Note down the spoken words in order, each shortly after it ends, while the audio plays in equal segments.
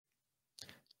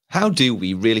How do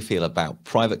we really feel about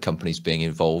private companies being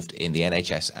involved in the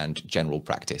NHS and general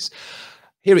practice?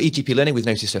 Here at EGP Learning, we've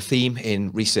noticed a theme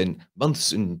in recent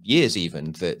months and years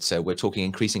even that we're talking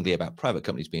increasingly about private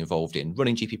companies being involved in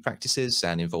running GP practices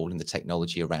and involved in the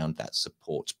technology around that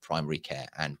supports primary care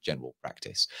and general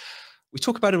practice. We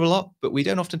talk about it a lot, but we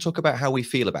don't often talk about how we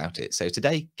feel about it. So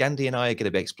today, Gandhi and I are going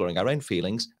to be exploring our own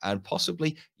feelings, and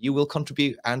possibly you will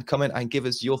contribute and comment and give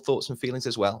us your thoughts and feelings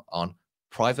as well on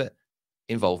private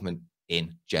involvement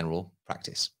in general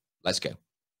practice. Let's go.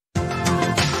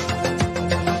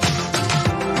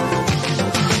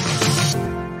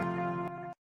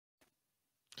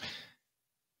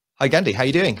 Hi, Gandhi. How are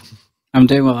you doing? I'm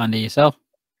doing well, Andy. Yourself?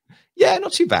 Yeah,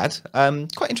 not too bad.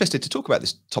 Quite interested to talk about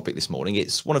this topic this morning.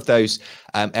 It's one of those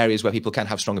areas where people can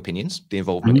have strong opinions, the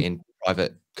involvement in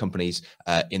private companies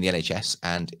in the NHS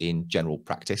and in general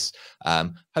practice.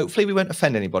 Hopefully we won't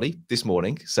offend anybody this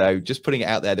morning. So just putting it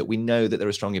out there that we know that there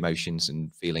are strong emotions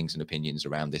and feelings and opinions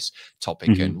around this topic.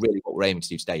 And really what we're aiming to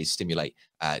do today is stimulate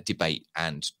debate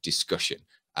and discussion.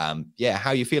 Yeah,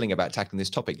 how are you feeling about tackling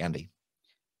this topic, Andy?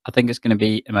 I think it's going to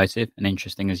be emotive and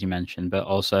interesting, as you mentioned, but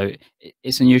also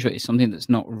it's unusual. It's something that's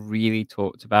not really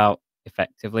talked about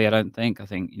effectively, I don't think. I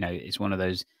think, it's one of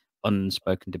those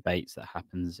unspoken debates that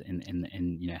happens in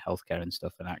healthcare and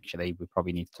stuff. And actually, we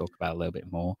probably need to talk about it a little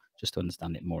bit more just to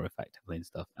understand it more effectively and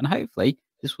stuff. And hopefully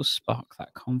this will spark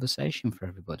that conversation for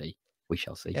everybody. We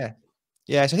shall see. Yeah.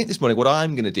 Yeah, so I think this morning what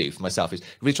I'm going to do for myself is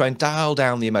really try and dial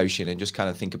down the emotion and just kind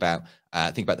of think about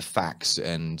the facts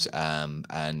and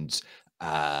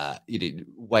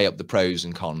weigh up the pros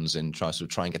and cons and try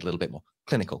and get a little bit more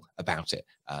clinical about it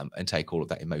and take all of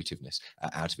that emotiveness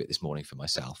out of it this morning for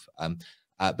myself.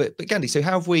 But Gandhi, so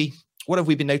what have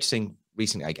we been noticing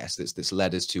recently? I guess that's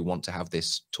led us to want to have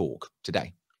this talk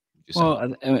today. Well,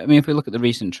 I mean, if we look at the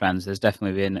recent trends, there's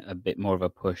definitely been a bit more of a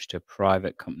push to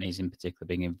private companies in particular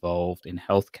being involved in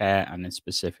healthcare and then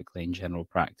specifically in general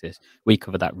practice. We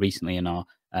covered that recently in our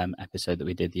episode that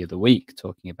we did the other week,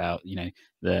 talking about,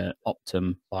 the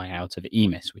Optum buyout of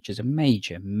EMIS, which is a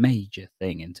major, major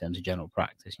thing in terms of general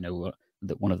practice.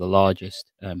 That one of the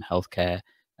largest healthcare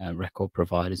record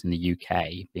providers in the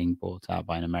UK being bought out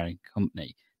by an American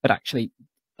company. But actually,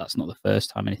 that's not the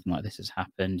first time anything like this has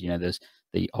happened. There's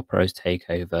the Operose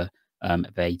takeover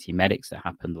of AT Medics that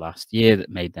happened last year that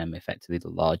made them effectively the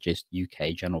largest UK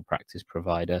general practice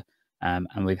provider. And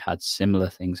we've had similar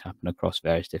things happen across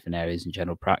various different areas in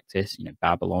general practice.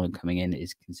 Babylon coming in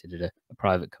is considered a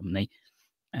private company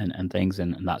and things,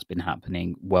 and that's been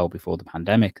happening well before the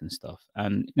pandemic and stuff.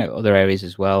 And, other areas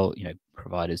as well,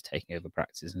 providers taking over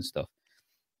practices and stuff.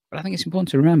 But I think it's important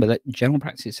to remember that general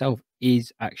practice itself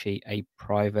is actually a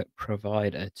private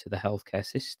provider to the healthcare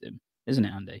system, isn't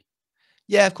it, Andy?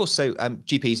 Yeah, of course. So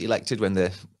GPs elected when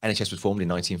the NHS was formed in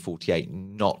 1948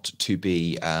 not to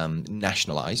be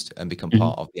nationalised and become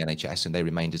part of the NHS, and they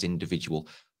remained as individual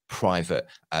private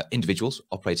individuals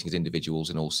operating as individuals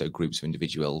and also groups of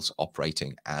individuals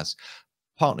operating as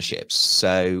partnerships.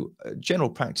 So general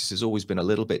practice has always been a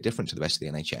little bit different to the rest of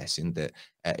the NHS in that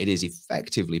it is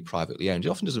effectively privately owned. It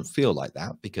often doesn't feel like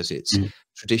that because it's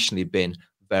traditionally been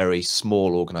very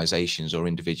small organizations or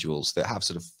individuals that have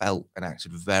sort of felt and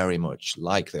acted very much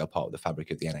like they are part of the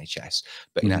fabric of the NHS.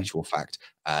 But in actual fact,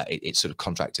 it's sort of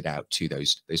contracted out to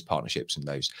those partnerships and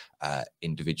those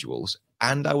individuals.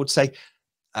 And I would say,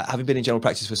 having been in general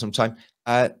practice for some time,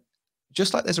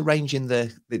 just like there's a range in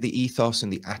the ethos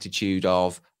and the attitude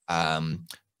of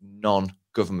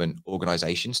non-government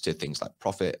organizations to things like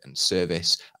profit and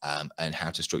service and how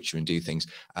to structure and do things.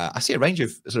 I see a range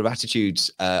of sort of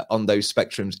attitudes on those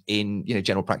spectrums in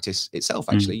general practice itself.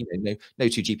 Actually, no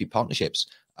two GP partnerships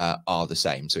are the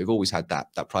same. So we've always had that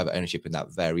private ownership and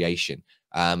that variation.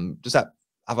 Have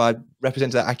I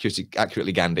represented that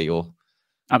accurately, Gandhi? Or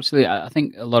absolutely. I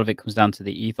think a lot of it comes down to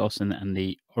the ethos and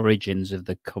the origins of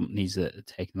the companies that are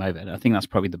taking them over. And I think that's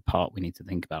probably the part we need to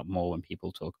think about more when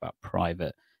people talk about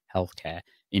private healthcare.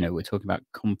 We're talking about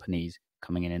companies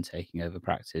coming in and taking over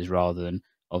practices rather than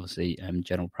obviously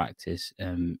general practice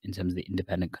in terms of the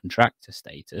independent contractor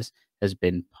status has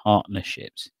been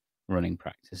partnerships running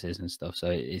practices and stuff. So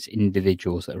it's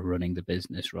individuals that are running the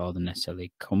business rather than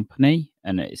necessarily company.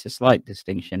 And it's a slight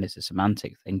distinction. It's a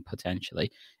semantic thing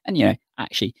potentially. And,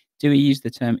 actually, do we use the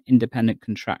term independent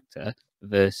contractor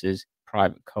versus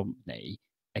private company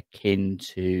akin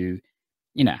to,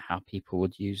 how people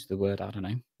would use the word, I don't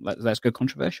know, let's go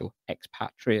controversial,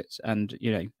 expatriates and,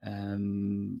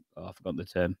 I forgot the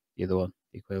term, the other one,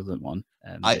 the equivalent one.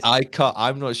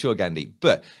 I'm not sure, Gandhi,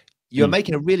 but you're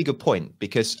making a really good point,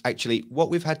 because actually what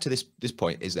we've had to this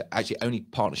point is that actually only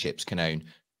partnerships can own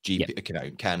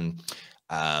GP, can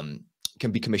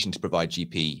can be commissioned to provide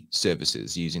GP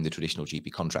services using the traditional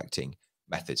GP contracting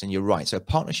methods. And you're right. So a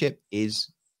partnership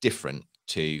is different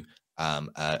to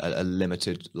a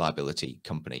limited liability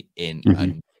company in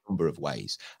a number of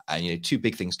ways. And, two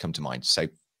big things come to mind. So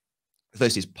the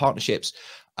first is partnerships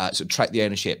track the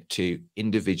ownership to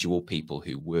individual people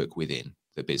who work within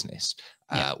the business,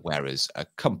 whereas a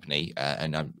company,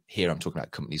 and I'm talking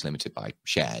about companies limited by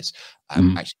shares,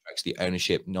 actually tracks the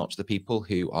ownership not to the people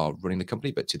who are running the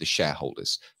company, but to the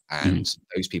shareholders. And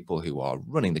those people who are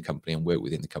running the company and work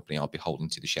within the company are beholden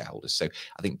to the shareholders. So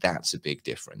I think that's a big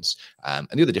difference. And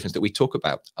the other difference that we talk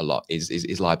about a lot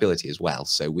is liability as well.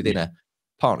 So within a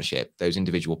partnership, those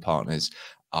individual partners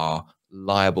are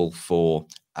liable for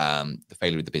the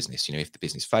failure of the business. If the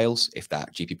business fails, if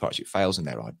that GP partnership fails and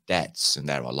there are debts and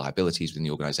there are liabilities within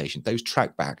the organization, those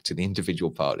track back to the individual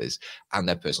partners and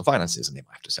their personal finances, and they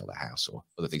might have to sell their house or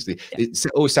other things. It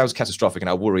always sounds catastrophic, and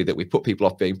I worry that we put people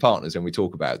off being partners when we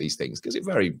talk about these things, because it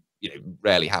very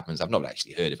rarely happens. I've not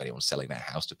actually heard of anyone selling their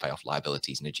house to pay off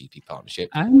liabilities in a GP partnership.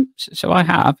 So I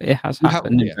have. It has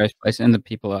happened in various places, and the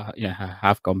people are,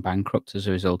 have gone bankrupt as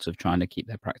a result of trying to keep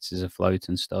their practices afloat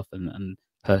and stuff, and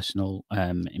personal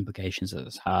implications that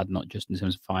it's had, not just in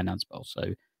terms of finance, but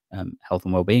also health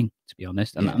and well-being, to be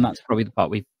honest. And that's probably the part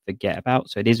we forget about.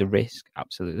 So it is a risk,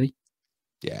 absolutely.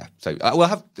 Yeah. So, well, I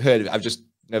have heard of it. I've just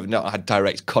never not had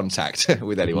direct contact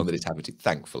with anyone that it's happened to,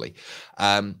 thankfully.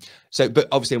 But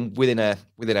obviously within a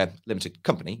limited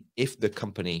company, if the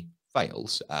company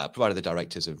fails, provided the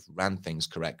directors have ran things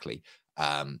correctly,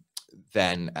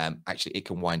 then actually it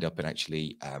can wind up and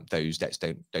actually those debts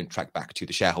don't track back to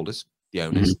the shareholders, the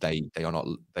owners. They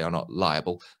are not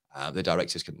liable. The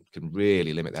directors can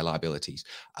really limit their liabilities.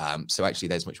 So actually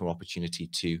there's much more opportunity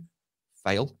to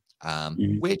fail,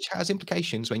 which has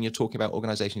implications when you're talking about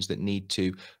organizations that need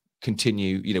to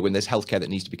continue, when there's healthcare that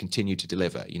needs to be continued to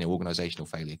deliver. Organizational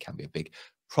failure can be a big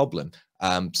problem.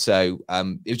 So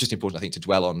it was just important, I think, to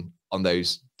dwell on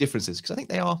those differences, because I think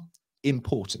they are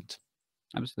important.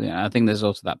 Absolutely. I think there's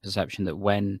also that perception that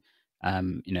when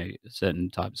certain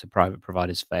types of private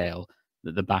providers fail,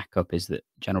 that the backup is that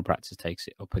general practice takes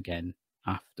it up again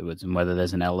afterwards, and whether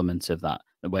there's an element of that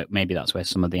where maybe that's where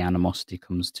some of the animosity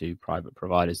comes to private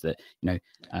providers, that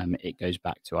it goes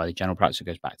back to either general practice or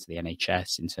goes back to the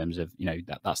NHS in terms of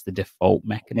that's the default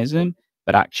mechanism.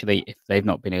 But actually, if they've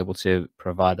not been able to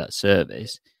provide that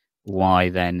service, why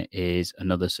then is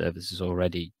another service is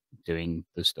already doing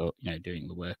the stuff, doing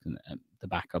the work and the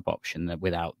backup option, that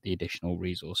without the additional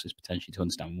resources potentially to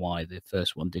understand why the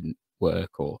first one didn't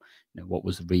work, or what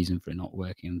was the reason for it not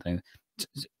working and things.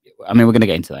 I mean, we're going to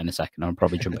get into that in a second. I'm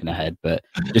probably jumping ahead, but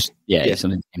just it's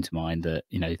something that came to mind, that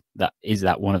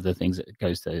that one of the things that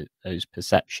goes to those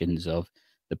perceptions of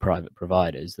the private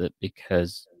providers, that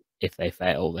because if they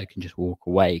fail, they can just walk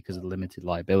away because of the limited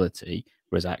liability,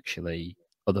 whereas actually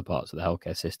other parts of the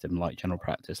healthcare system, like general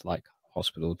practice, like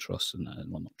hospital trusts and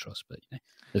well, not trusts, but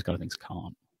those kind of things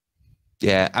can't.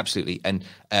 Yeah, absolutely. And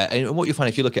what you find,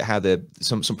 if you look at how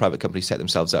some private companies set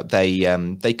themselves up,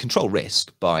 they control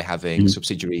risk by having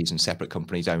subsidiaries and separate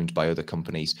companies owned by other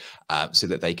companies, so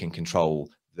that they can control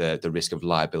the risk of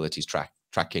liabilities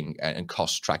tracking and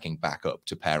cost tracking back up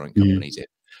to parent companies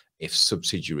if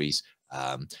subsidiaries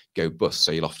go bust.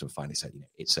 So you'll often find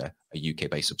it's a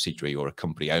UK-based subsidiary or a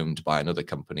company owned by another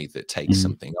company that takes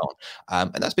something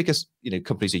on, and that's because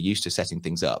companies are used to setting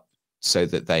things up so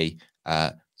that they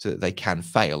can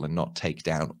fail and not take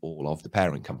down all of the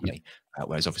parent company.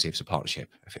 Whereas obviously if it's a partnership,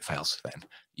 if it fails, then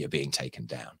you're being taken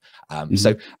down.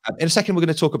 So in a second, we're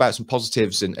going to talk about some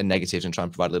positives and negatives and try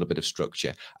and provide a little bit of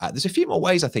structure. There's a few more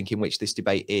ways, I think, in which this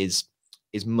debate is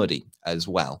muddy as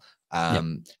well,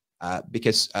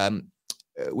 because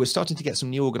we're starting to get some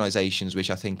new organizations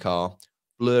which I think are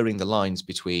blurring the lines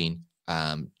between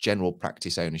general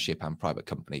practice ownership and private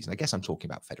companies. And I guess I'm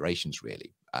talking about federations,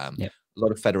 really. A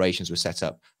lot of federations were set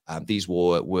up. These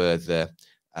were the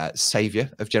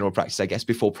savior of general practice, I guess,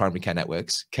 before primary care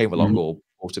networks came along, or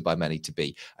reported by many to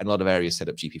be. And a lot of areas set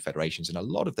up GP federations, and a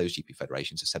lot of those GP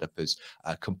federations are set up as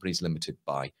companies limited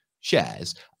by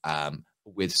shares,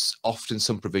 with often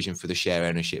some provision for the share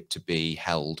ownership to be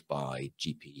held by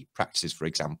GP practices, for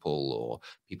example, or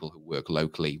people who work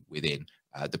locally within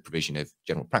the provision of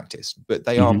general practice. But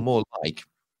they are more like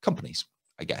companies,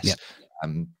 I guess.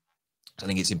 I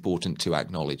think it's important to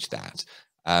acknowledge that.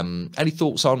 Any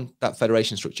thoughts on that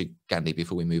federation structure, Gandhi,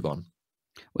 before we move on?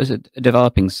 Well, it's a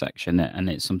developing section, and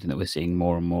it's something that we're seeing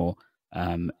more and more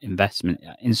investment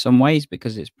in some ways,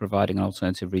 because it's providing an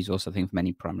alternative resource, I think, for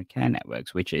many primary care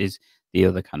networks, which is the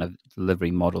other kind of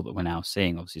delivery model that we're now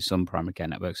seeing. Obviously, some primary care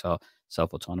networks are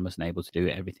self-autonomous and able to do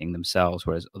everything themselves,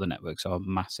 whereas other networks are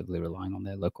massively relying on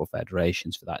their local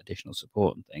federations for that additional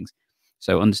support and things.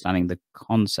 So understanding the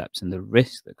concepts and the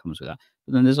risk that comes with that.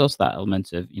 But then there's also that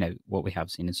element of, what we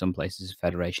have seen in some places,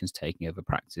 federations taking over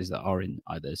practices that are in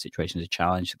either situations of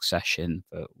challenge, succession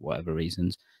for whatever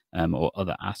reasons, or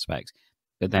other aspects.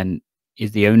 But then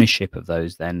is the ownership of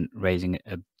those then raising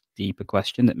a deeper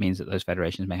question that means that those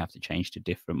federations may have to change to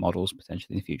different models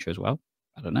potentially in the future as well?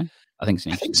 I don't know. I think it's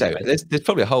an I think interesting so. debate. There's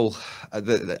probably a whole,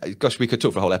 gosh, we could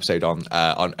talk for a whole episode on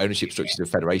ownership structures of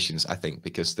federations. I think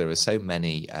because there are so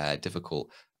many difficult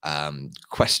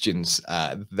questions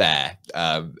there,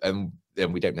 and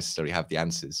we don't necessarily have the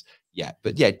answers yet.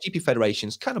 But yeah, GP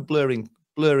federations kind of blurring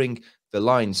the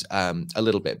lines a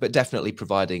little bit, but definitely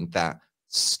providing that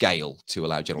scale to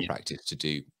allow general Yeah. practice to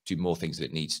do more things that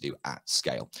it needs to do at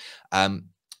scale. The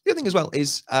other thing as well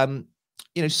is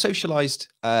socialized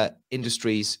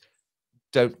industries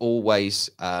don't always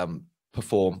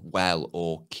perform well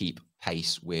or keep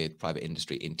pace with private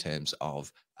industry in terms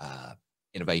of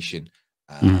innovation,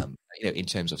 in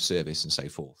terms of service and so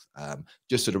forth.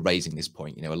 Just sort of raising this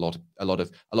point, a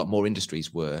lot more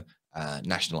industries were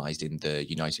nationalized in the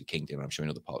United Kingdom, and I'm sure in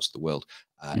other parts of the world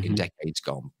in decades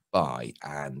gone by,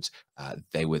 and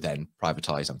they were then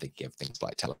privatized. I'm thinking of things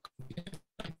like telecom,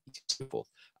 and so forth.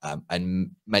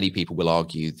 And many people will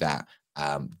argue that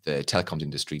the telecoms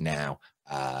industry now,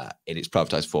 in its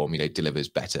privatized form, delivers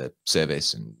better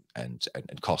service and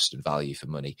cost and value for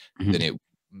money than it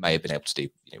may have been able to do,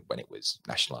 when it was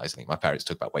nationalized. I think my parents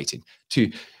talk about waiting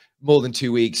more than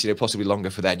 2 weeks, possibly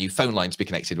longer, for their new phone line to be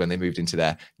connected when they moved into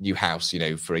their new house,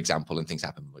 for example, and things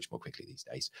happen much more quickly these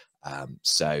days.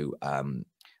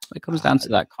 It comes down to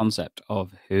that concept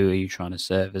of who are you trying to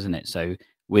serve, isn't it? So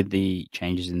with the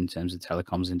changes in terms of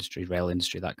telecoms industry, rail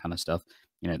industry, that kind of stuff,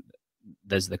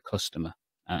 there's the customer,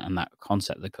 and that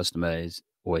concept of the customer is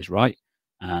always right.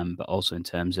 But also in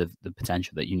terms of the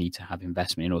potential that you need to have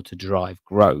investment in order to drive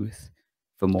growth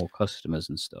for more customers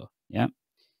and stuff. Yeah.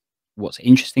 What's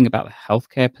interesting about the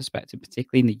healthcare perspective,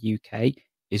 particularly in the UK,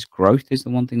 is growth is the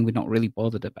one thing we're not really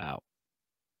bothered about.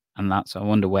 And I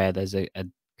wonder where there's a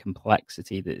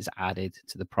complexity that is added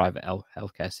to the private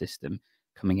healthcare system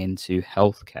coming into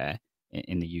healthcare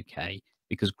in the UK,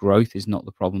 because growth is not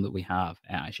the problem that we have.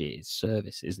 Actually, it's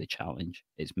service is the challenge.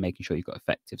 It's making sure you've got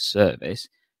effective service,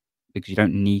 because you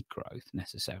don't need growth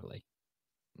necessarily.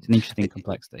 It's an interesting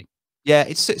complexity. Yeah,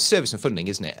 it's service and funding,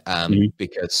 isn't it?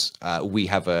 Because we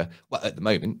have at the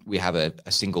moment we have a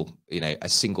single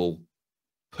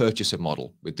purchaser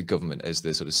model with the government as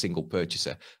the sort of single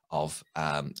purchaser of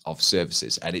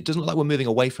services, and it doesn't look like we're moving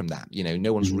away from that.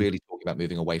 No one's really talking about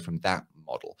moving away from that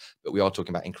model, but we are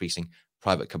talking about increasing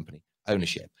private company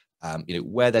ownership.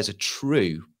 Where there's a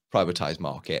true privatized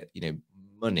market,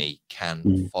 money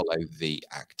can follow the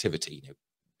activity.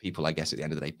 People, I guess, at the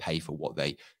end of the day, pay for what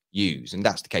they use, and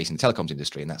that's the case in the telecoms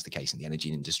industry, and that's the case in the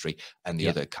energy industry and the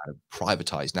other kind of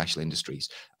privatized national industries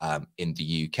in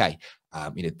the UK.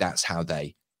 That's how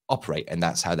they operate, and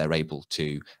that's how they're able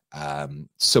to,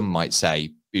 some might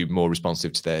say, be more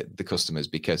responsive to the customers,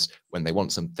 because when they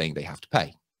want something, they have to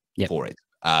pay for it.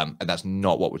 And that's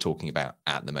not what we're talking about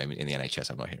at the moment in the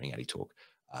NHS. I'm not hearing any talk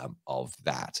of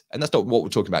that, and that's not what we're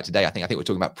talking about today. I think we're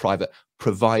talking about private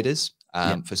providers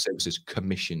for services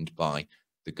commissioned by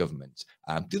the government.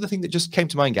 The other thing that just came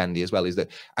to mind, Gandhi, as well, is that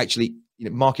actually,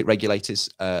 market regulators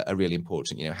are really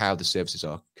important. How the services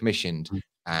are commissioned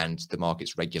and the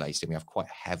market's regulated. And we have quite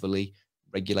heavily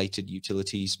regulated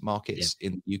utilities markets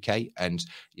in the UK, and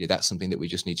that's something that we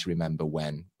just need to remember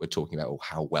when we're talking about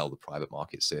how well the private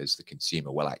market serves the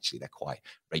consumer. Well, actually, they're quite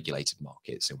regulated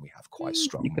markets, and we have quite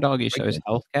strong. You could argue so is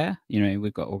healthcare.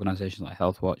 We've got organisations like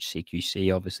Healthwatch,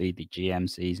 CQC, obviously the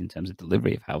GMCs in terms of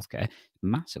delivery of healthcare,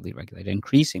 massively regulated.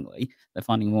 Increasingly, they're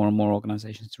finding more and more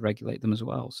organisations to regulate them as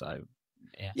well. So,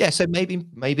 yeah. So maybe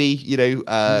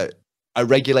a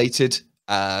regulated,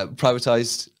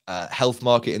 privatized health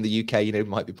market in the UK,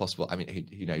 might be possible. I mean,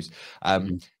 who knows?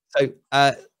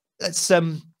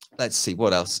 So let's see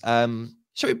what else. Shall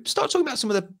we start talking about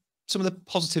some of the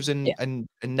positives and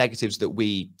negatives that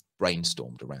we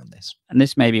brainstormed around this? And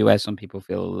this may be where some people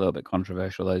feel a little bit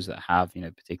controversial. Those that have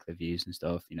particular views and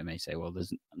stuff, may say, well,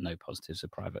 there's no positives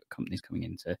of private companies coming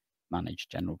in to manage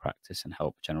general practice and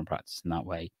help general practice in that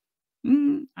way.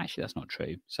 Actually, that's not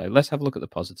true. So let's have a look at the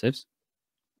positives.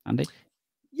 Andy?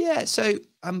 Yeah. So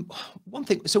one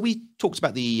thing. So we talked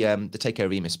about the take care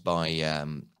of EMIS by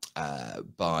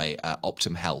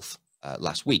Optum Health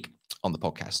last week on the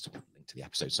podcast. Link to the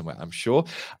episode somewhere, I'm sure.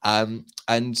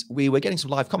 And we were getting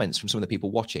some live comments from some of the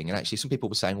people watching, and actually some people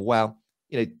were saying, well,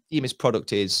 EMIS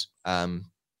product is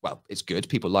well, it's good.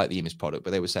 People like the EMIS product,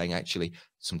 but they were saying actually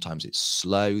sometimes it's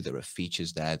slow. There are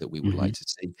features there that we would Hmm. like to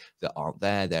see that aren't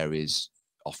there. There is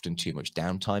often too much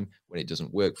downtime when it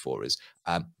doesn't work for us.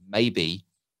 Maybe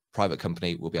private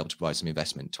company will be able to provide some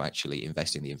investment to actually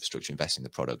invest in the infrastructure, invest in the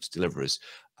product, deliver us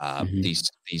Hmm.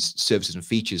 these services and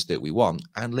features that we want,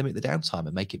 and limit the downtime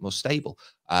and make it more stable.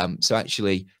 So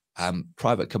actually,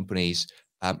 private companies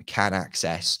can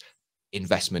access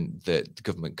investment that the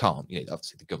government can't.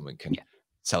 Obviously the government can Yeah.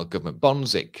 sell government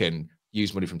bonds, it can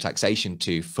use money from taxation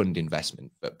to fund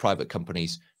investment, but private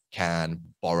companies can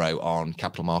borrow on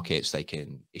capital markets, they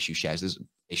can issue shares, there's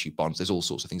issue bonds, there's all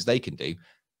sorts of things they can do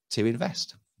to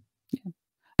invest. Yeah.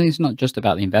 I think it's not just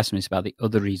about the investment, it's about the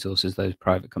other resources those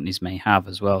private companies may have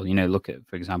as well. Look at,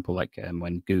 for example, like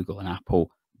when Google and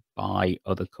Apple buy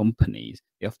other companies,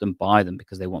 they often buy them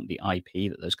because they want the IP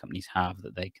that those companies have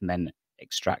that they can then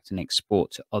extract and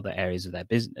export to other areas of their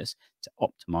business to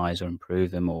optimize or improve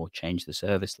them or change the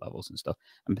service levels and stuff.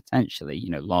 And potentially,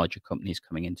 larger companies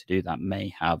coming in to do that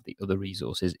may have the other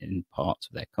resources in parts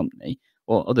of their company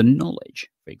or other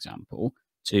knowledge, for example,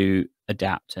 to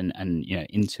adapt and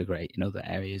integrate in other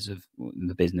areas of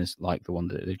the business, like the one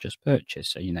that they've just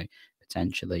purchased. So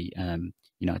potentially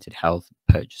United Health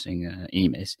purchasing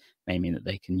EMIS may mean that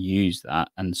they can use that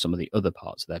and some of the other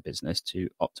parts of their business to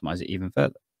optimize it even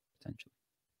further, potentially.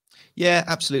 Yeah,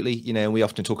 absolutely. We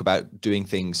often talk about doing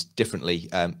things differently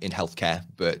in healthcare,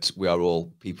 but we are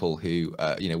all people who,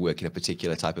 work in a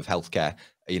particular type of healthcare,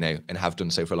 and have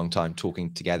done so for a long time,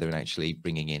 talking together and actually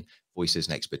bringing in voices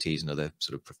and expertise and other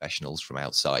sort of professionals from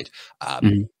outside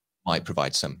Mhm. might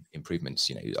provide some improvements.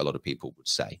 A lot of people would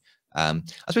say. I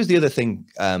suppose the other thing,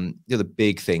 the other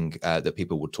big thing that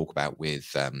people would talk about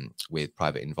with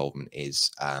private involvement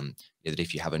is that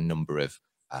if you have a number of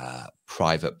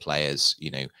private players,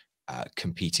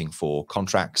 competing for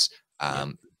contracts,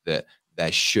 Yeah. that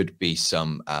there should be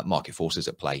some market forces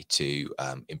at play to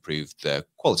improve the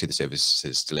quality of the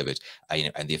services delivered,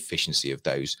 and the efficiency of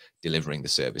those delivering the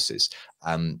services.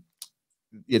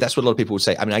 Yeah, that's what a lot of people would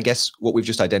say. I mean, I guess what we've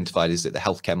just identified is that the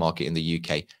healthcare market in the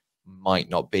UK might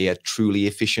not be a truly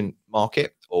efficient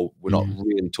market, or we're not Mhm.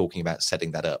 really talking about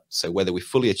setting that up. So whether we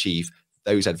fully achieve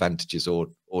those advantages or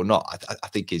not, I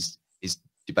think is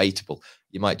debatable.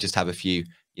 You might just have a few,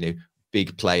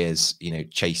 big players,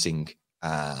 chasing,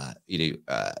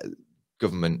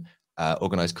 government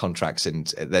organized contracts, and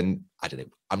then I don't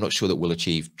know. I'm not sure that we'll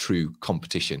achieve true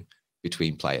competition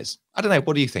between players. I don't know.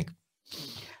 What do you think?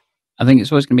 I think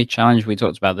it's always going to be a challenge. We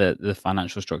talked about the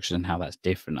financial structures and how that's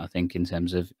different, I think, in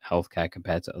terms of healthcare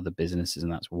compared to other businesses.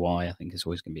 And that's why I think it's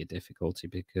always going to be a difficulty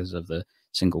because of the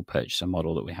single purchaser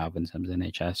model that we have in terms of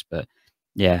NHS. But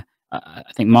yeah, I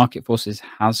think market forces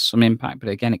has some impact. But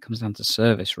again, it comes down to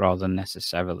service rather than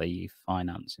necessarily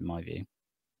finance, in my view.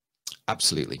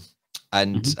 Absolutely.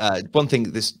 And Hmm. one thing,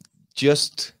 this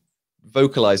just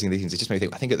vocalizing these things, it just made me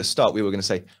think. I think at the start we were going to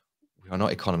say we are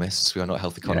not economists, we are not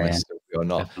health Yeah, yeah, economists, we are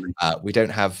not. definitely. We don't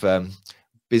have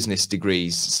business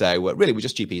degrees, so really we're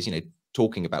just GPs,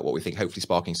 talking about what we think, hopefully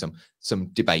sparking some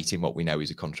debate in what we know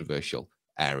is a controversial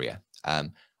area.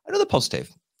 Another positive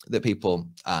that people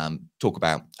talk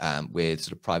about with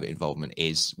sort of private involvement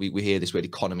is we hear this word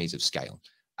economies of scale.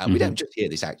 And we Hmm. don't just hear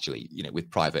this actually, with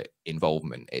private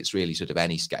involvement. It's really sort of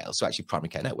any scale. So actually, primary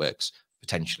care networks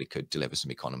potentially could deliver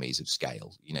some economies of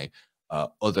scale.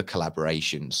 Other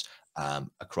collaborations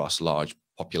across large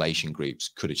population groups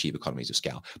could achieve economies of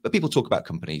scale. But people talk about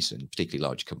companies, and particularly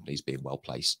large companies, being well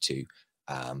placed to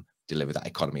deliver that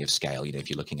economy of scale. If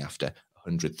you're looking after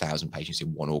 100,000 patients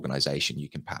in one organization, you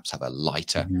can perhaps have a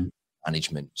lighter Hmm.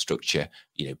 management structure.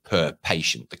 Per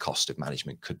patient, the cost of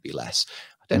management could be less.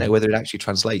 I don't know Hmm. whether it actually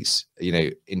translates,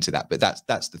 into that, but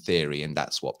that's the theory, and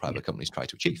that's what Yeah. private companies try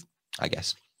to achieve, I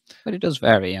guess. But it does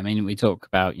vary. I mean, we talk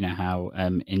about, how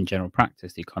in general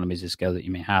practice, the economies of scale that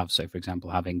you may have. So, for example,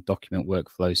 having document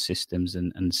workflow systems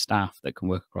and staff that can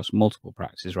work across multiple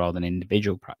practices rather than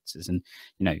individual practices, and,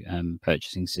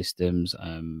 purchasing systems,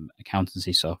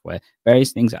 accountancy software,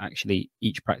 various things that actually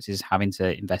each practice is having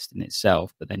to invest in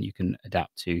itself, but then you can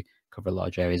adapt to cover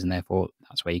large areas. And therefore,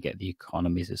 that's where you get the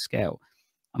economies of scale.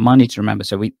 I might need to remember.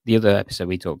 So the other episode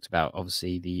we talked about,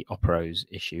 obviously, the Operose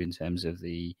issue in terms of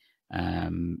the what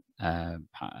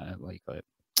do you call it?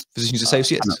 Physicians Pano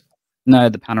associates. No,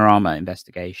 the Panorama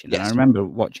investigation. And I Yes. remember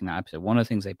watching that episode. One of the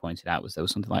things they pointed out was there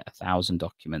was something like 1,000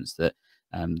 documents that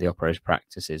the Operose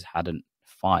practices hadn't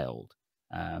filed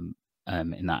in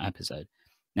that episode.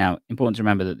 Now, important to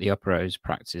remember that the Operose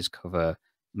practices cover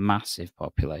massive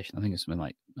population. I think it's something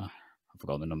like, I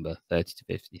forgot the number, 30 to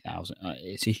 50,000.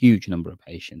 It's a huge number of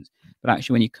patients. But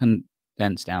actually, when you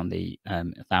condense down the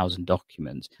 1,000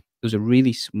 documents, was a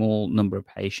really small number of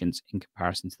patients in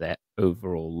comparison to their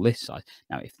overall list size.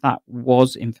 Now, if that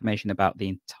was information about the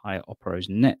entire Operose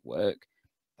network,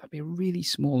 that'd be a really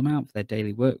small amount for their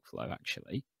daily workflow,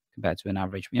 actually, compared to an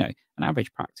average, an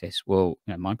average practice will,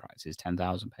 my practice is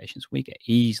 10,000 patients. We get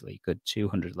easily good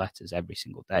 200 letters every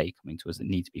single day coming to us that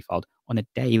need to be filed on a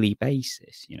daily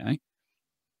basis,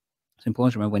 It's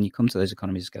important to remember when you come to those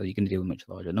economies of scale, you're going to deal with much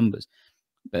larger numbers.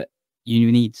 But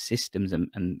you need systems and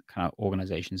kind of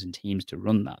organizations and teams to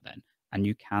run that then. And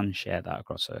you can share that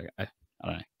across, I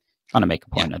don't know, trying to make a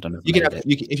point. Yeah. I don't know if you can have,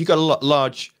 if you've got a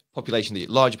larger population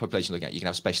looking at, you can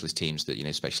have specialist teams that,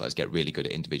 specialize, get really good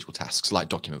at individual tasks like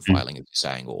document filing, as you're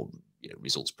saying, or,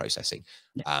 results processing.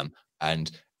 Yeah.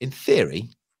 And in theory,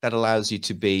 that allows you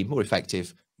to be more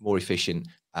effective, more efficient,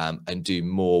 and do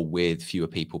more with fewer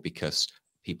people because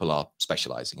people are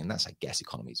specializing. And that's, I guess,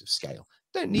 economies of scale.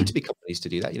 Don't need to be companies to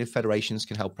do that. Federations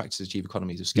can help practices achieve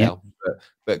economies of scale,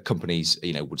 but companies,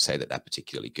 would say that they're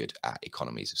particularly good at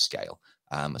economies of scale.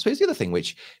 I suppose the other thing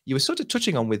which you were sort of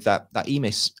touching on with that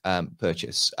EMIS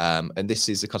purchase, and this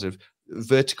is a kind of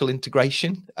vertical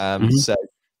integration. So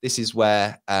this is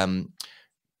where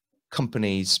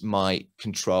companies might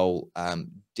control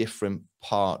different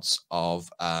parts of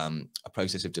a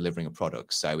process of delivering a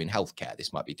product. So in healthcare,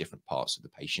 this might be different parts of the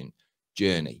patient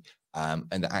journey. And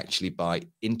that actually by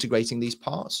integrating these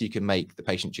parts, you can make the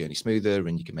patient journey smoother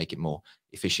and you can make it more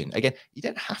efficient. Again, you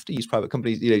don't have to use private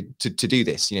companies, to do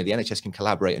this. The NHS can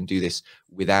collaborate and do this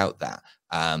without that.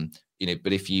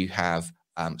 But if you have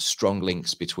strong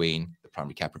links between the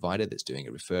primary care provider that's doing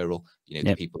a referral,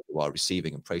 the people who are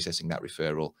receiving and processing that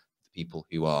referral, the people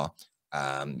who are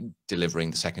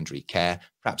delivering the secondary care,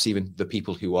 perhaps even the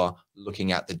people who are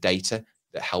looking at the data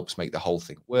that helps make the whole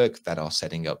thing work, that are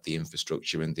setting up the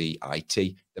infrastructure and the IT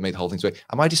that make the whole thing work.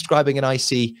 Am I describing an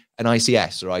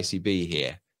ICS or ICB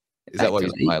here? Is that what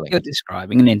you're smiling? You're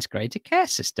describing an integrated care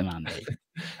system, Andy.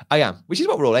 I am, which is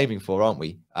what we're all aiming for, aren't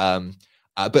we? But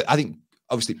I think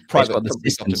obviously private what the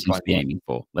system seems to be aiming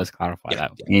for. Let's clarify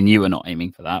that. Me and you are not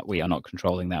aiming for that. We are not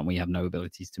controlling that. And we have no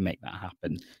abilities to make that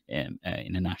happen in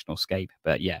a national scape.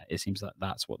 But yeah, it seems like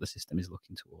that's what the system is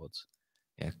looking towards.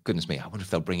 Yeah, goodness me. I wonder if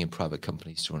they'll bring in private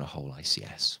companies to run a whole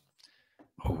ICS.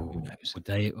 Oh, who knows? Would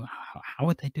they? How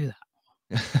would they do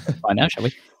that? Find out, shall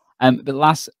we? But the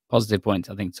last positive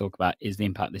point I think to talk about is the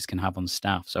impact this can have on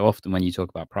staff. So often when you talk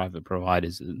about private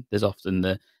providers, there's often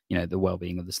the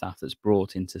well-being of the staff that's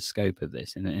brought into scope of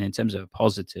this. And in terms of a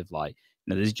positive, like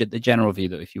there's the general view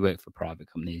that if you work for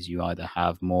private companies, you either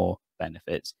have more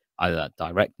benefits, either that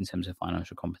direct in terms of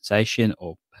financial compensation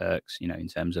or perks, in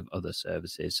terms of other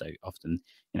services. So often,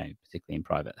 particularly in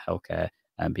private healthcare,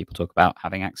 people talk about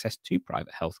having access to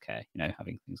private healthcare,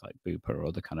 having things like Bupa or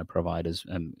other kind of providers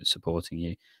supporting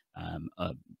you,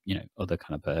 other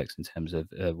kind of perks in terms of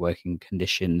working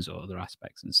conditions or other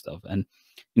aspects and stuff. And,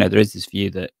 there is this view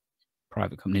that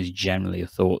private companies generally are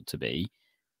thought to be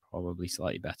probably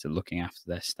slightly better looking after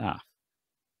their staff.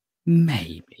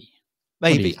 Maybe.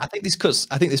 I think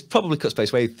this probably cuts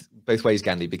both ways,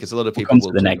 Gandhi, because a lot of people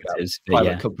will the negatives,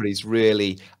 private companies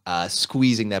really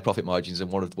squeezing their profit margins,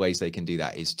 and one of the ways they can do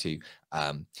that is to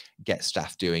get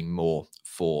staff doing more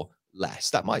for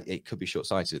less. It could be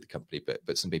short-sighted at the company,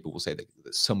 but some people will say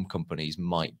that some companies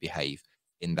might behave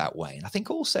in that way. And I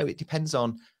think also it depends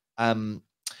on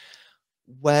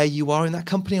where you are in that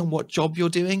company and what job you're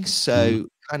doing. So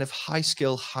kind of high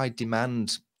skill, high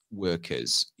demand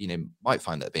workers, might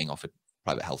find that they're being offered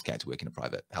private healthcare to work in a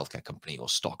private healthcare company, or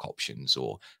stock options,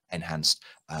 or enhanced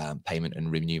payment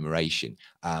and remuneration.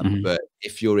 But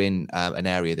if you're in an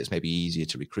area that's maybe easier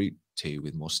to recruit to,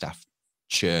 with more staff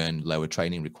churn, lower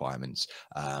training requirements,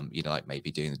 like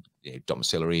maybe doing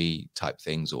domiciliary type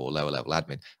things or lower level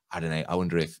admin, I don't know. I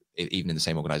wonder if even in the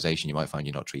same organization, you might find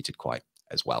you're not treated quite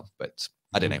as well. But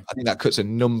I don't know. I think that cuts a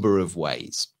number of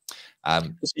ways.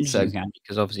 It's interesting,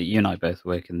 because obviously you and I both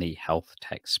work in the health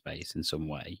tech space in some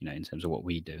way, in terms of what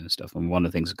we do and stuff. And one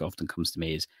of the things that often comes to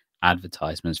me is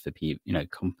advertisements for people,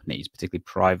 companies, particularly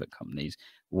private companies,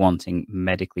 wanting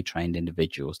medically trained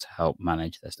individuals to help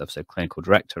manage their stuff. So clinical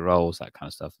director roles, that kind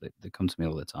of stuff, that come to me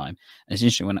all the time. And it's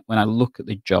interesting when I look at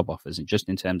the job offers, and just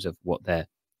in terms of what they're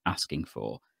asking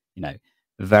for,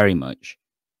 very much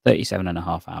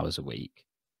 37.5 hours a week,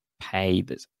 pay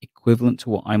that's equivalent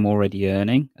to what I'm already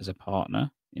earning as a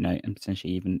partner, and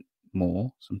potentially even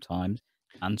more sometimes,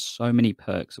 and so many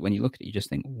perks that when you look at it, you just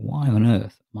think, why on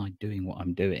earth am I doing what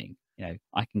I'm doing?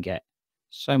 I can get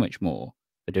so much more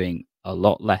for doing a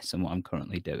lot less than what I'm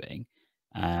currently doing.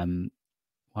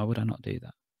 Why would I not do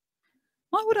that?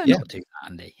 Why would I not do that,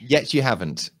 Andy? Yet you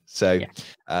haven't. So,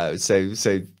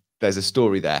 so there's a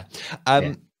story there.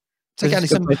 So Is again,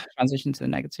 this a good place to transition to the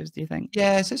negatives, do you think?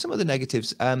 yeah, so some of the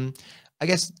negatives, I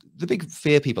guess the big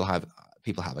fear people have,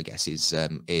 I guess, is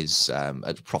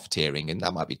profiteering, and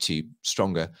that might be too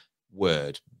strong a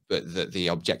word, but the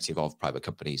objective of private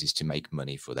companies is to make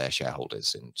money for their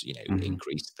shareholders, and Mhm.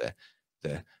 increase the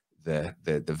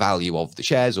the value of the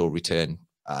shares, or return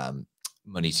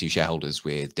money to shareholders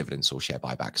with dividends or share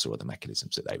buybacks or other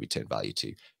mechanisms that they return value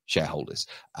to shareholders,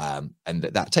 and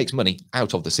that takes money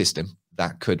out of the system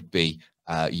that could be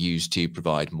used to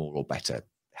provide more or better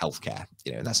healthcare.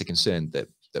 And that's a concern that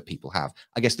people have.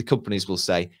 I guess the companies will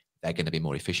say they're going to be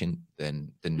more efficient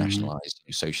than Mhm. nationalized,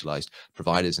 socialized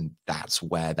providers, and that's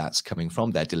where that's coming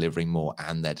from. They're delivering more,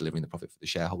 and they're delivering the profit for the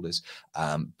shareholders.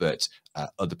 But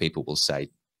other people will say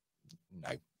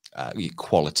no.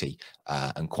 Quality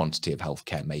and quantity of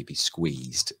healthcare may be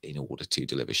squeezed in order to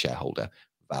deliver shareholder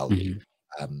value. Mhm.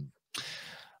 Um,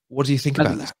 what do you think I about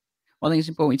think that? it's Well, I think it's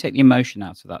important we take the emotion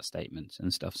out of that statement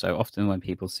and stuff. So often when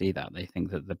people see that, they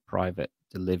think that the private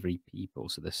delivery people,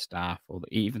 so the staff or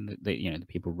even the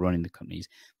people running the companies,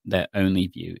 their only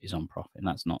view is on profit, and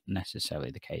that's not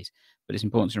necessarily the case. But it's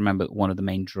important to remember that one of the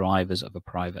main drivers of a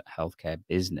private healthcare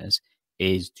business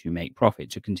is to make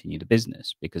profit, to continue the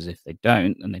business, because if they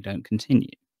don't, then they don't continue,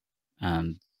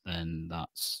 and then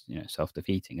that's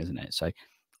self-defeating, isn't it? So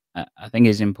I think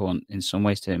it's important in some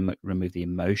ways to remove the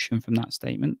emotion from that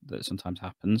statement that sometimes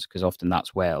happens, because often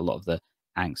that's where a lot of the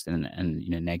angst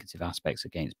and negative aspects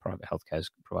against private healthcare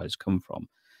providers come from.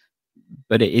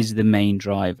 But it is the main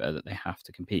driver that they have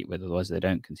to compete with, otherwise they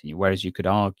don't continue. Whereas you could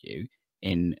argue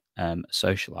in a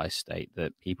socialized state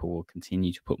that people will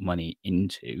continue to put money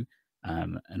into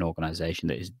an organization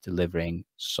that is delivering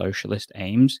socialist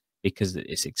aims, because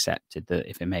it's accepted that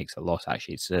if it makes a loss,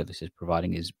 actually its services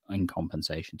providing is in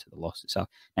compensation to the loss itself.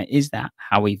 Now, is that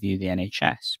how we view the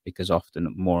NHS? Because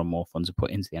often more and more funds are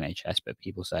put into the NHS, but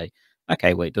people say,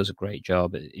 okay, well, it does a great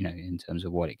job, in terms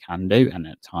of what it can do, and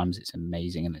at times it's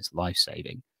amazing and it's life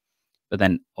saving. But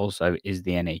then also, is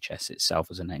the NHS itself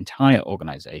as an entire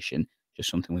organization just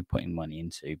something we're putting money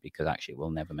into because actually it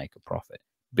will never make a profit?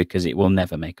 Because it will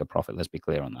never make a profit. Let's be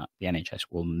clear on that. The NHS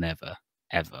will never,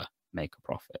 ever make a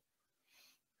profit.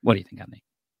 What do you think, Andy?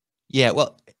 Yeah,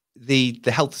 well, the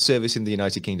health service in the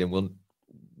United Kingdom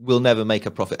will never make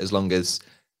a profit as long as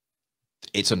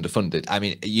it's underfunded. I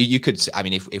mean, you could. I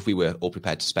mean, if we were all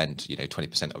prepared to spend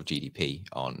 20% of GDP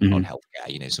on Mhm.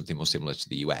 healthcare, something more similar to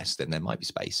the US, then there might be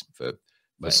space for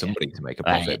But yeah, somebody to make a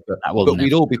that profit. But will we'd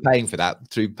never. all be paying for that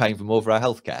through paying for more for our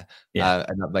healthcare, Yeah.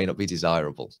 and that may not be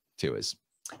desirable to us.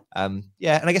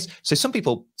 Yeah, and I guess so. Some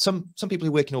people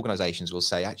who work in organisations will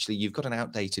say, actually, you've got an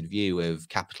outdated view of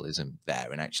capitalism there,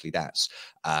 and actually that's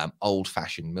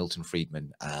old-fashioned Milton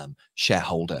Friedman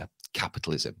shareholder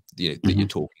capitalism that you're Mhm.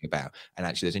 talking about. And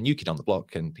actually, there's a new kid on the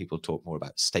block, and people talk more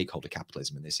about stakeholder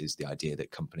capitalism. And this is the idea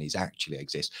that companies actually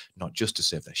exist not just to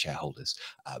serve their shareholders,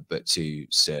 but to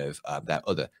serve their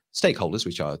other stakeholders,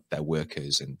 which are their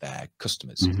workers and their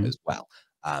customers Mhm. as well.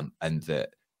 And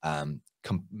that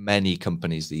many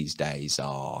companies these days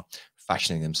are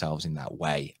fashioning themselves in that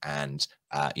way, and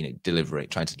trying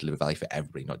to deliver value for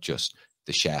everybody, not just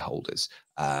the shareholders.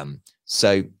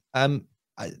 So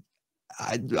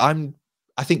I,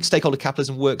 I think stakeholder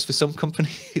capitalism works for some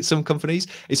companies. Some companies,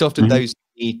 it's often Mhm. those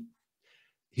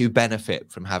who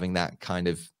benefit from having that kind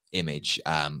of image,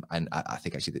 and I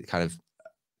think actually the kind of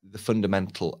the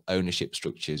fundamental ownership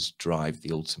structures drive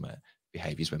the ultimate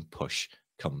behaviors when push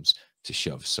comes to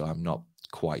shove. So I'm not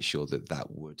quite sure that that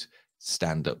would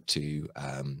stand up to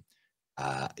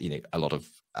a lot of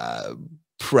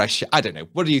pressure. I don't know.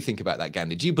 What do you think about that,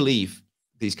 Gandhi? Do you believe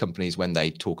these companies when they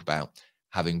talk about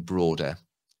having broader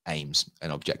aims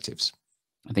and objectives?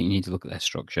 I think you need to look at their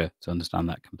structure to understand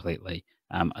that completely.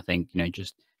 I think,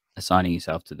 just assigning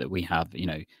yourself to that we have,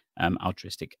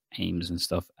 altruistic aims and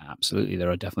stuff. Absolutely. There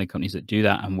are definitely companies that do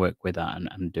that and work with that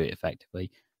and do it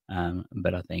effectively.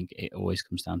 But I think it always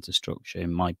comes down to structure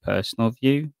in my personal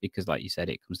view, because like you said,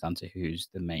 it comes down to who's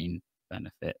the main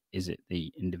benefit. Is it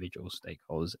the individual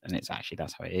stakeholders? And that's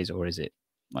how it is. Or is it,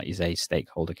 like you say,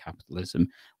 stakeholder capitalism,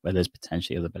 where there's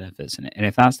potentially other benefits in it? And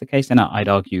if that's the case, then I'd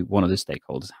argue one of the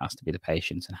stakeholders has to be the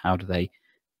patients. And how do they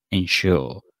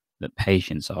ensure that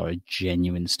patients are a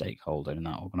genuine stakeholder in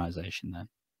that organization then?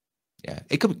 Yeah,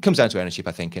 it comes down to ownership,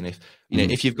 I think. And if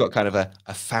Mhm. if you've got kind of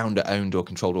a founder-owned or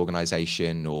controlled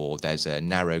organization, or there's a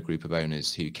narrow group of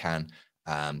owners who can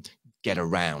um, get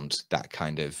around that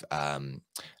kind of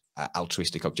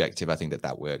altruistic objective, I think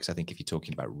that works. I think if you're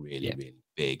talking about really, Yeah. really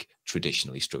big,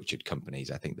 traditionally structured companies,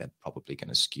 I think they're probably going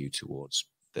to skew towards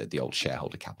the old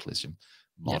shareholder capitalism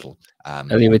model.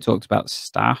 Earlier we talked about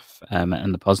staff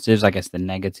and the positives. I guess the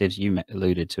negatives, you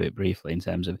alluded to it briefly in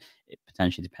terms of it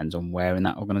potentially depends on where in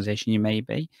that organization you may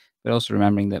be, but also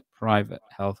remembering that private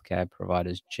healthcare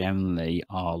providers generally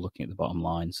are looking at the bottom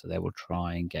line, so they will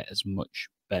try and get as much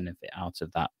benefit out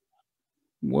of that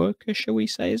worker, shall we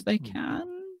say, as they can.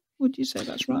 Would you say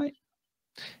that's right?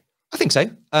 I think so,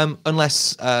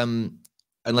 unless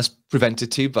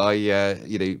prevented to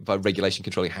by by regulation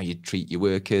controlling how you treat your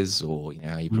workers, or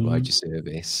how you provide your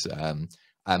service.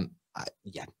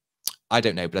 Yeah, I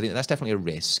don't know, but I think that's definitely a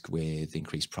risk with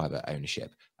increased private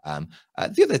ownership.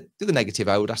 The other negative,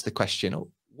 I would ask the question: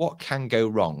 what can go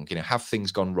wrong? Have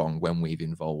things gone wrong when we've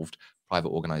involved private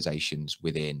organisations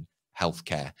within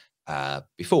healthcare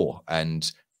before? And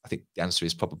I think the answer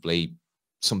is probably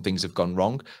some things have gone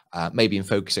wrong. Maybe in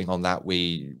focusing on that,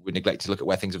 we neglect to look at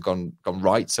where things have gone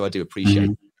right. So I do appreciate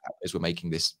that as we're making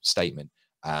this statement.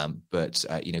 But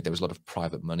there was a lot of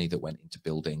private money that went into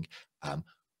building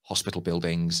hospital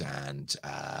buildings and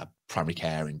primary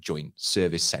care and joint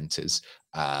service centres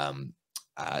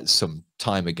some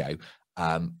time ago.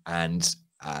 And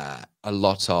a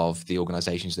lot of the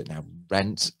organisations that now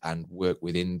rent and work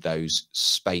within those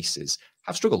spaces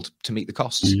have struggled to meet the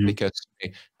costs because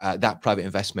that private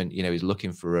investment, is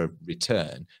looking for a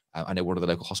return. I know one of the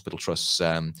local hospital trusts,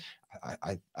 I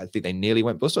think they nearly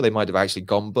went bust, or they might have actually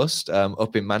gone bust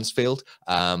up in Mansfield,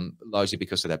 largely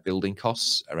because of their building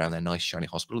costs around their nice shiny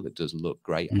hospital that does look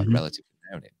great. I've had a relative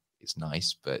now, and it's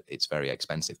nice, but it's very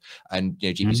expensive. And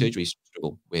GP surgeries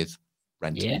struggle with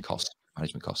rent and cost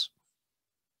management costs.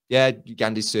 Yeah,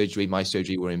 Gandhi's surgery, my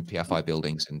surgery were in PFI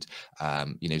buildings, and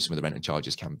some of the rent and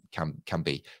charges can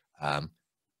be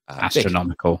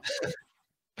astronomical.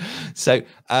 So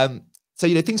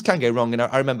things can go wrong, and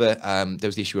I remember there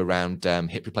was the issue around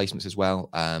hip replacements as well.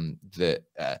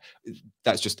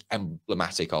 That's just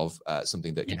emblematic of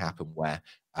something that can happen where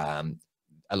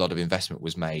a lot of investment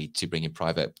was made to bring in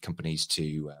private companies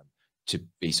to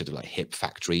be sort of like hip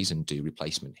factories and do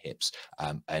replacement hips,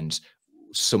 and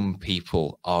some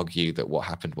people argue that what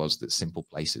happened was that simple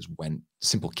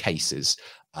cases,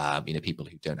 people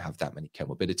who don't have that many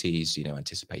comorbidities,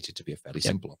 anticipated to be a fairly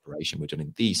simple operation, were done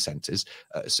in these centres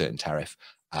at a certain tariff,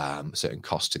 certain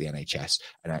cost to the NHS,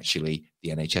 and actually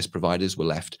the NHS providers were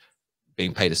left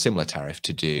being paid a similar tariff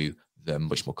to do the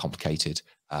much more complicated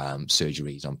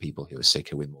surgeries on people who are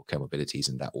sicker with more comorbidities,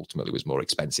 and that ultimately was more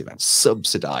expensive and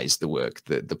subsidised the work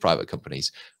that the private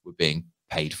companies were being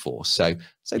paid for. So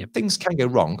things can go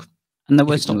wrong. And there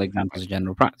were some examples of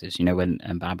general practice. When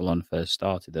Babylon first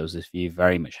started, there was this view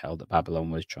very much held that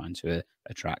Babylon was trying to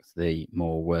attract the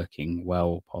more working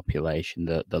well population,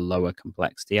 the lower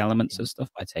complexity elements of stuff,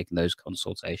 by taking those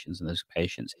consultations and those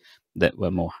patients that were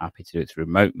more happy to do it through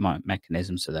remote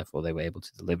mechanisms. So therefore they were able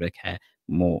to deliver care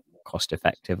more cost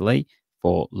effectively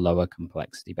for lower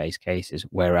complexity based cases,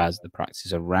 whereas the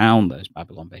practices around those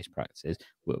Babylon based practices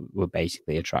were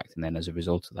basically attracting, then as a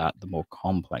result of that, the more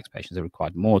complex patients that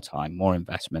required more time, more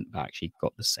investment, but actually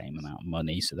got the same amount of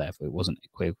money. So therefore it wasn't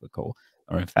equivocal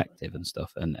or effective and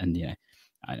stuff. And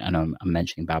I know I'm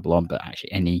mentioning Babylon, but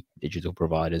actually any digital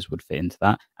providers would fit into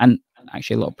that. And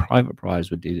actually a lot of private providers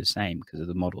would do the same because of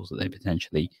the models that they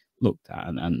potentially looked at.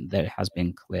 And there has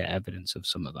been clear evidence of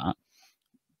some of that.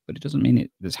 But it doesn't mean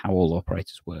that's how all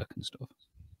operators work and stuff.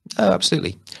 Oh,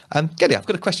 absolutely. Gandhi, I've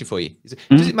got a question for you.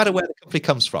 Does it matter where the company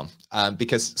comes from?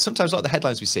 Because sometimes a lot of the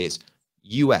headlines we see is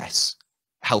US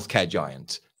healthcare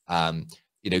giant,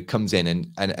 comes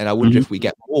in, and I wonder if we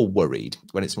get more worried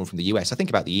when it's more from the US. I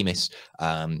think about the EMIS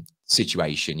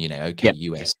situation.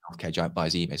 US healthcare giant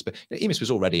buys EMIS, but EMIS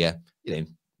was already a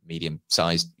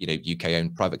medium-sized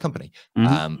UK-owned private company. It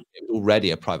was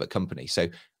already a private company. So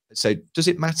does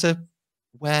it matter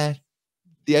where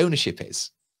the ownership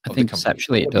is? I think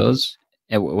conceptually it does.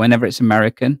 Whenever it's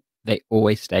American, they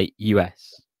always state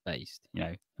US based,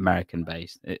 American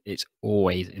based. It's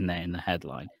always in there in the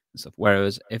headline and stuff.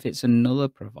 Whereas if it's another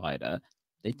provider,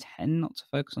 they tend not to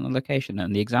focus on the location.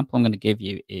 And the example I'm going to give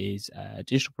you is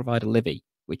digital provider Livy,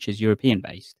 which is European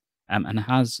based and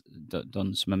has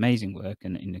done some amazing work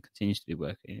and continues to do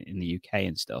work in the UK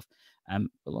and stuff. But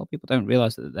a lot of people don't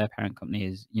realize that their parent company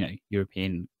is,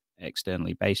 European,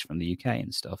 externally based from the UK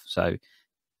and stuff. So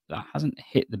that hasn't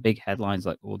hit the big headlines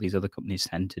like all these other companies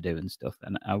tend to do and stuff.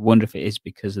 And I wonder if it is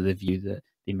because of the view that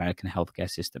the American healthcare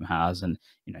system has. And,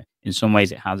 in some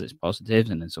ways it has its positives,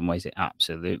 and in some ways it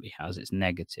absolutely has its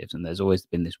negatives. And there's always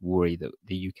been this worry that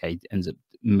the UK ends up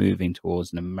moving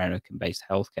towards an American-based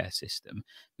healthcare system,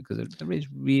 because there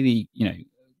is really,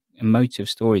 emotive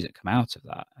stories that come out of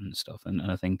that and stuff. And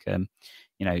I think,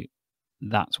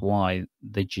 that's why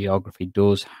the geography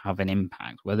does have an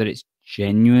impact. Whether it's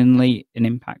genuinely an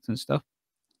impact and stuff,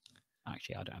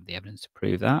 actually, I don't have the evidence to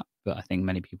prove that, but I think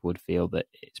many people would feel that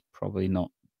it's probably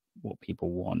not what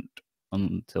people want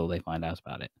until they find out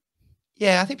about it.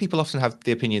 Yeah, I think people often have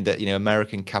the opinion that,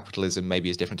 American capitalism maybe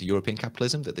is different to European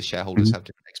capitalism, that the shareholders Mhm. have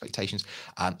different expectations.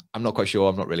 I'm not quite sure.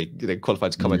 I'm not really,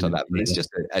 qualified to comment No, on that, but it's neither.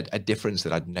 just a difference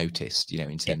that I've noticed, in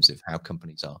Yeah. terms of how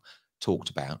companies are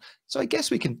talked about. So I guess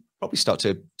we can probably start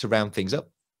to round things up,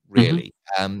 Mhm. really.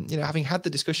 Having had the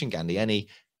discussion, Gandhi,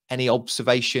 any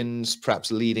observations,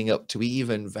 perhaps leading up to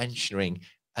even venturing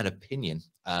an opinion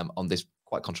on this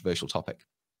quite controversial topic?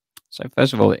 So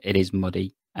first of all, it is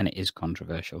muddy and it is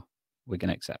controversial. We're going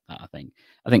to accept that, I think.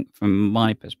 I think from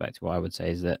my perspective, what I would say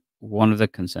is that one of the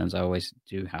concerns I always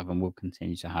do have and will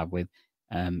continue to have with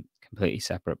completely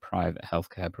separate private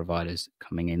healthcare providers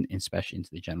coming in, especially into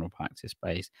the general practice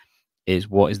space, is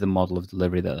what is the model of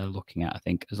delivery that they're looking at. I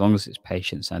think as long as it's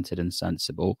patient-centered and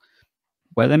sensible,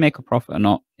 whether they make a profit or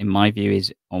not, in my view,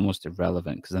 is almost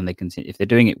irrelevant because then they continue. If they're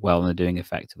doing it well and they're doing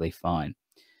effectively, fine.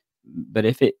 But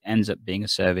if it ends up being a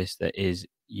service that is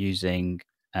using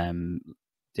um,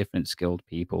 different skilled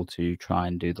people to try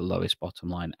and do the lowest bottom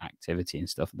line activity and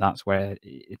stuff, that's where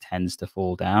it tends to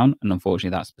fall down. And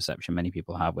unfortunately, that's the perception many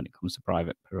people have when it comes to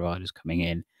private providers coming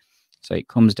in. So it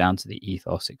comes down to the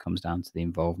ethos, it comes down to the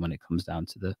involvement, it comes down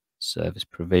to the service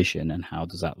provision and how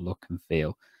does that look and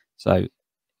feel. So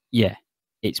yeah,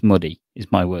 it's muddy,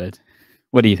 is my word.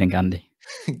 What do you think, Andy?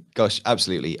 Gosh,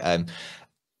 absolutely.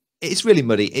 It's really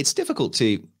muddy. It's difficult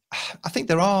to. I think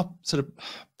there are sort of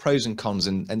pros and cons,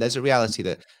 and there's a reality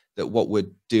that what we're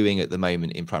doing at the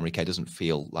moment in primary care doesn't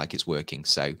feel like it's working.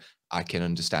 So I can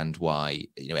understand why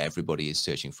everybody is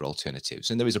searching for alternatives,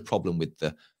 and there is a problem with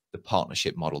the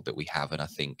partnership model that we have, and I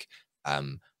think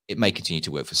it may continue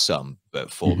to work for some,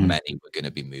 but for Mhm. many, we're going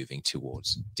to be moving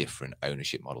towards different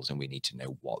ownership models, and we need to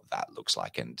know what that looks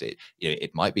like. And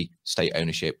it might be state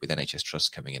ownership with NHS trusts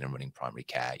coming in and running primary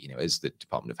care. As the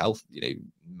Department of Health,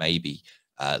 maybe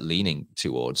leaning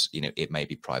towards, it may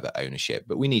be private ownership,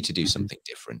 but we need to do Mhm. something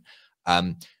different.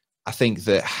 I think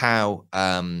that how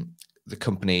the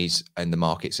companies and the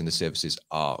markets and the services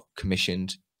are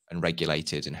commissioned and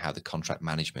regulated, and how the contract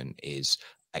management is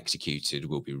executed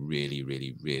will be really,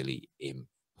 really, really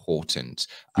important.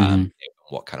 Mhm.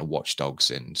 What kind of watchdogs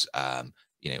and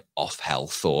off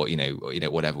health or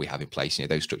whatever we have in place,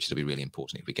 those structures will be really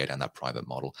important if we go down that private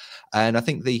model. And I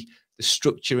think the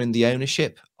structure and the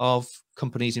ownership of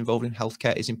companies involved in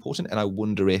healthcare is important. And I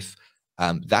wonder if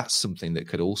that's something that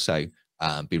could also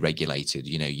be regulated.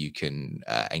 You can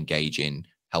engage in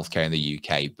healthcare in the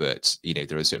UK, but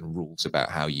there are certain rules about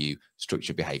how you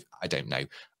structure behave. I don't know.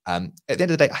 At the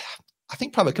end of the day, I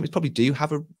think private companies probably do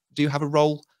have a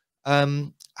role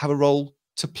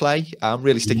to play. I'm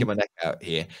really Mhm. sticking my neck out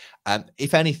here.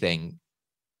 If anything,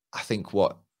 I think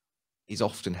what is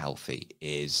often healthy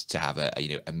is to have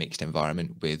a mixed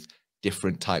environment with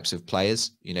different types of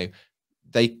players.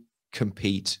 They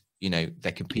compete. They're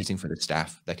Yeah. competing for the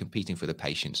staff, they're competing for the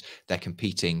patients, they're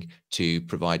competing to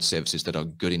provide services that are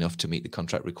good enough to meet the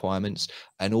contract requirements.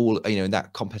 And all, in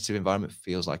that competitive environment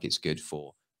feels like it's good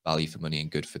for value for money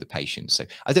and good for the patient. So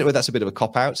I don't know whether that's a bit of a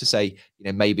cop out to say,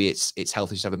 maybe it's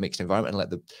healthy to have a mixed environment and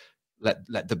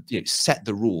let the set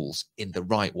the rules in the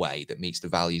right way that meets the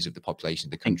values of the population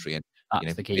of the I think country, and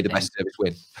that's the may key the thing. best service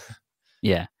win.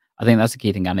 Yeah, I think that's the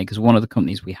key thing, Andy, because one of the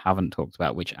companies we haven't talked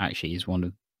about, which actually is one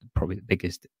of probably the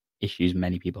biggest issues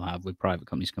many people have with private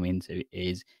companies coming into,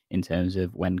 is in terms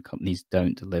of when companies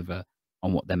don't deliver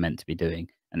on what they're meant to be doing.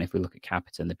 And if we look at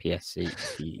Capita and the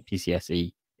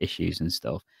PCSE issues and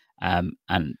stuff,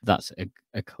 and that's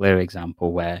a clear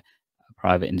example where a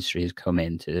private industry has come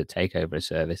in to take over a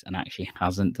service and actually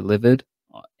hasn't delivered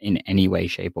in any way,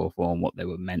 shape, or form what they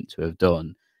were meant to have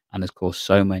done, and has caused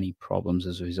so many problems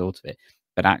as a result of it.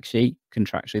 But actually,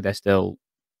 contractually, they're still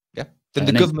Yeah. Then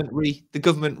the earning.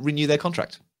 government renew their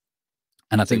contract.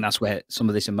 And I So think that's where some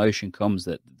of this emotion comes,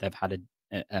 that they've had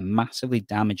a massively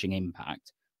damaging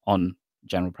impact on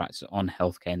general practice, on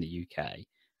healthcare in the UK.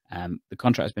 The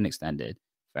contract has been extended,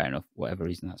 fair enough, whatever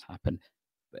reason that's happened.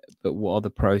 But what are the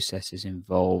processes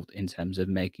involved in terms of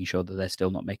making sure that they're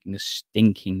still not making a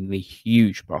stinkingly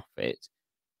huge profit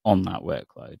on that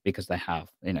workload? Because they have,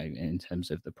 in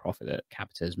terms of the profit that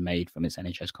Capita has made from its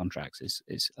NHS contracts,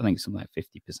 is I think something like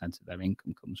 50% of their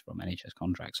income comes from NHS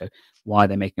contracts. So why are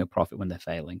they making a profit when they're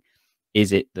failing?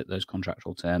 Is it that those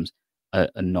contractual terms are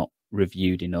not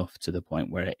reviewed enough to the point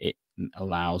where it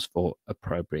allows for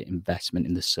appropriate investment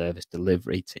in the service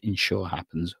delivery to ensure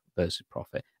happens versus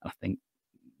profit? And I think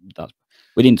that's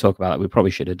we didn't talk about that. We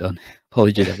probably should have done.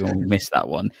 Apologies, everyone, we missed that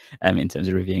one in terms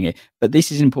of reviewing it. But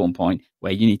this is an important point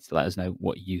where you need to let us know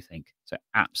what you think. So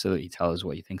absolutely tell us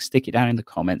what you think. Stick it down in the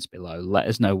comments below. Let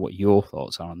us know what your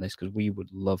thoughts are on this, because we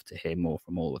would love to hear more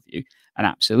from all of you. And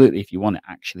absolutely, if you want to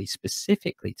actually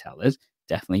specifically tell us,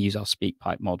 definitely use our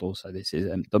SpeakPipe model. So this is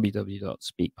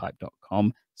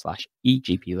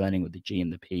www.speakpipe.com/EGP learning with the G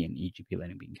and the P, and EGP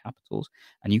learning being capitals.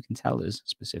 And you can tell us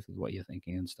specifically what you're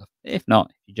thinking and stuff. If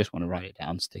not, if you just want to write it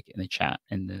down, stick it in the chat,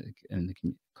 in the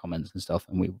comments and stuff,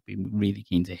 and we would be really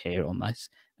keen to hear on this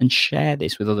and share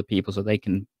this with other people so they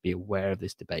can be aware of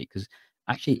this debate, because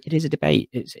actually it is a debate.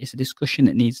 It's a discussion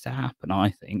that needs to happen, I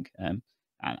think. And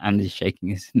he's shaking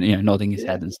his, nodding his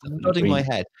head and stuff. I'm nodding my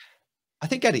head. I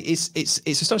think, Eddie, it's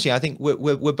astonishing. I think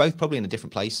we're both probably in a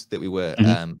different place that we were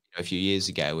a few years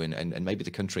ago, and maybe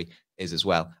the country is as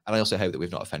well. And I also hope that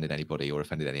we've not offended anybody or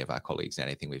offended any of our colleagues in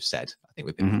anything we've said. I think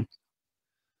we've been.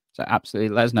 So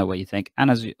absolutely, let us know what you think.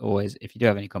 And as always, if you do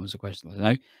have any comments or questions, let us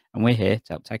know. And we're here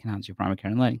to help take enhance your primary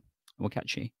care and learning. And we'll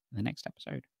catch you in the next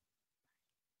episode.